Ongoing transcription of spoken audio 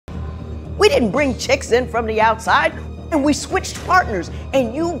didn't bring chicks in from the outside, and we switched partners,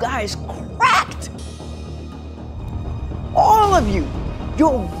 and you guys cracked. All of you.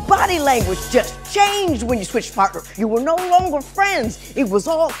 Your body language just changed when you switched partners. You were no longer friends. It was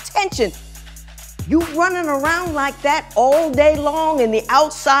all tension. You running around like that all day long in the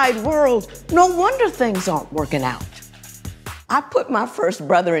outside world, no wonder things aren't working out. I put my first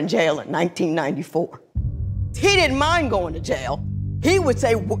brother in jail in 1994. He didn't mind going to jail. He would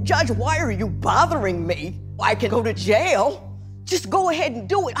say, Judge, why are you bothering me? I can go to jail. Just go ahead and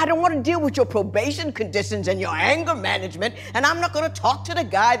do it. I don't want to deal with your probation conditions and your anger management, and I'm not going to talk to the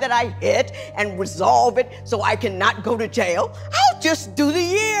guy that I hit and resolve it so I can not go to jail. I'll just do the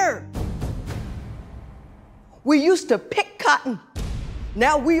year. We used to pick cotton.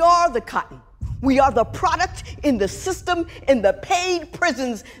 Now we are the cotton. We are the product in the system, in the paid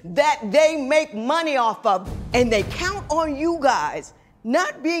prisons that they make money off of. And they count on you guys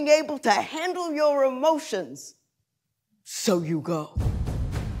not being able to handle your emotions. So you go.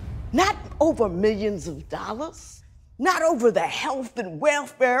 Not over millions of dollars, not over the health and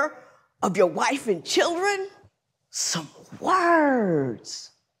welfare of your wife and children. Some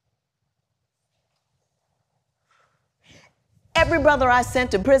words. Every brother I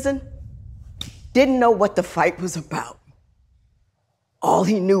sent to prison didn't know what the fight was about. All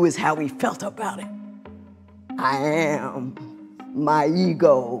he knew is how he felt about it. I am my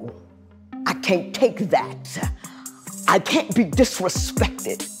ego. I can't take that. I can't be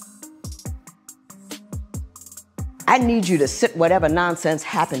disrespected. I need you to sit whatever nonsense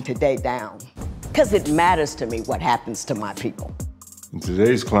happened today down, because it matters to me what happens to my people. In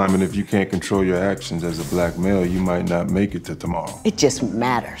today's climate, if you can't control your actions as a black male, you might not make it to tomorrow. It just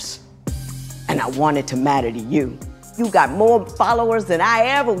matters. And I want it to matter to you. You got more followers than I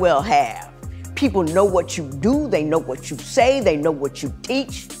ever will have. People know what you do, they know what you say, they know what you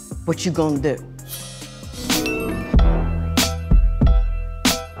teach. What you gonna do?